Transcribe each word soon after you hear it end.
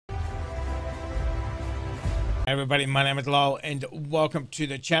Hey everybody, my name is Lowell and welcome to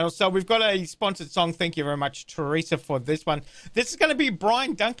the channel. So we've got a sponsored song. Thank you very much, Teresa, for this one. This is going to be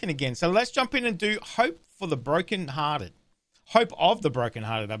Bryan Duncan again. So let's jump in and do Hope for the Brokenhearted. Hope of the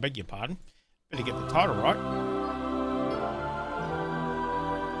Brokenhearted, I beg your pardon. Better get the title right.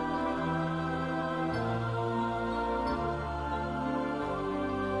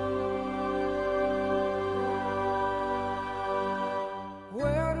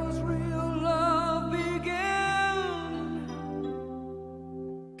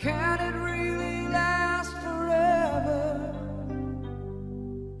 Can it really last forever?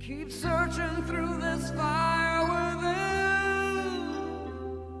 Keep searching through this fire within,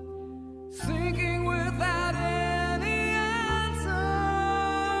 sinking without any answer.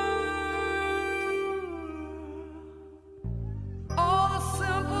 All the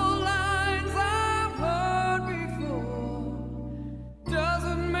simple lines I've heard before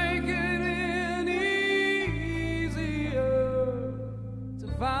doesn't make it any easier to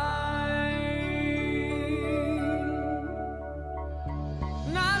find.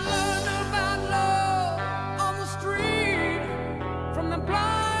 And I learned about love on the street from the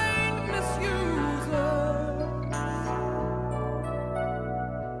blind misusers.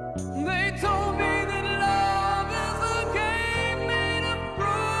 They told me that love is a game made of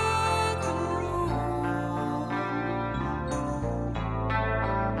broken rules.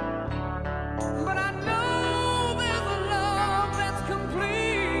 But I know there's a love that's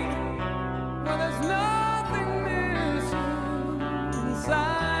complete, where there's nothing missing inside.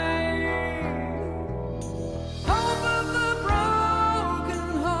 Hope of the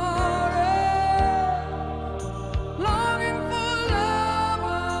broken-hearted, longing for love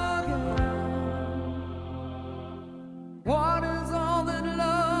again. What is all that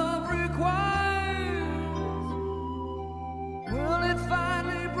love requires? Will it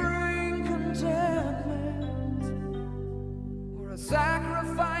finally bring contentment, or a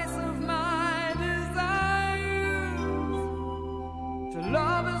sacrifice of my desires? To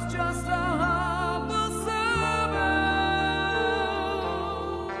love is just a humble servant.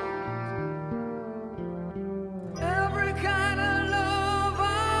 Every kind of love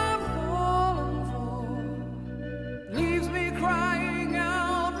I've fallen for leaves me crying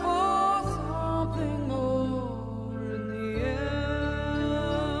out for something more in the end.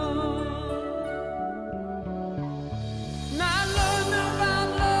 And I learned about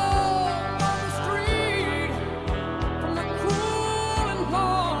love on the street from the cruel and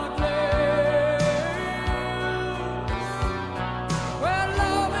hard place, where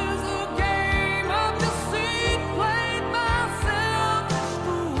love is a game of deceit played by selfish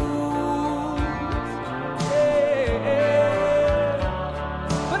fools. Yeah.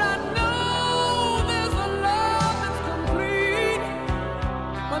 But I know there's a love that's complete,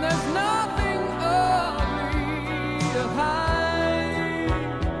 when there's nothing ugly to hide.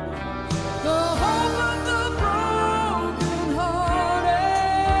 The hope of the broken-hearted,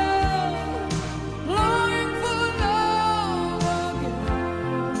 longing for love again.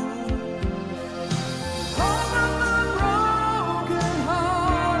 Hope of the broken-hearted,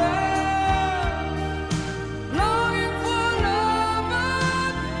 longing for love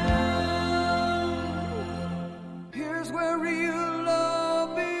again. Here's where real love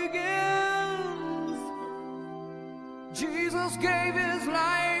begins. Jesus gave his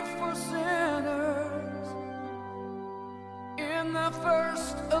life for sinners. In the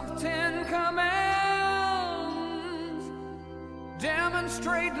first of 10 commands,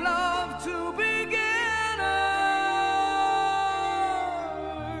 demonstrate love to beginners.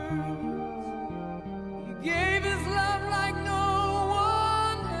 He gave his love like no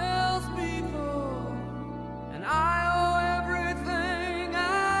one else before, and I owe everything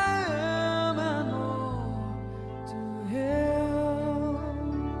I am and more to him.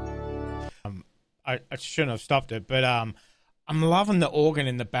 I shouldn't have stopped it, but I'm loving the organ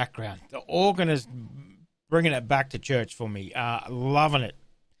in the background. The organ is bringing it back to church for me. Loving it.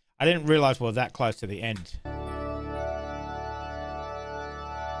 I didn't realize we were that close to the end.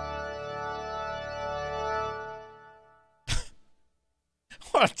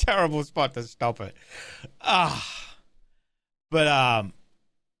 What a terrible spot to stop it. But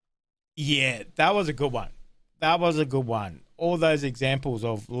yeah, that was a good one. That was a good one. All those examples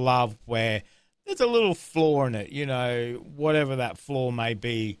of love where there's a little flaw in it, you know, whatever that flaw may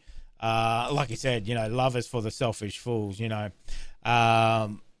be. Like you said, you know, love is for the selfish fools, you know. But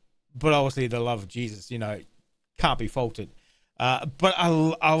obviously the love of Jesus, you know, can't be faulted. But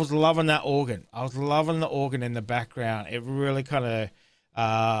I was loving that organ. I was loving the organ in the background. It really kind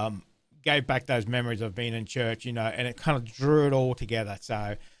of gave back those memories of being in church, you know, and it kind of drew it all together.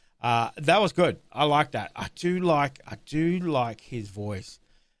 So That was good. I like that. I do like his voice.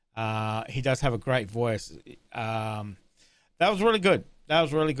 He does have a great voice. That was really good. That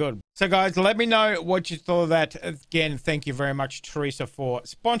was really good. So, guys, let me know what you thought of that. Again, thank you very much, Teresa, for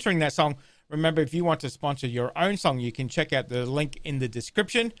sponsoring that song. Remember, if you want to sponsor your own song, you can check out the link in the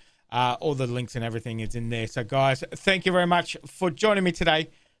description. All the links and everything is in there. So, guys, thank you very much for joining me today.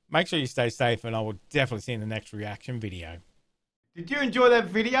 Make sure you stay safe, and I will definitely see you in the next reaction video. Did you enjoy that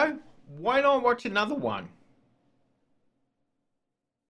video? Why not watch another one?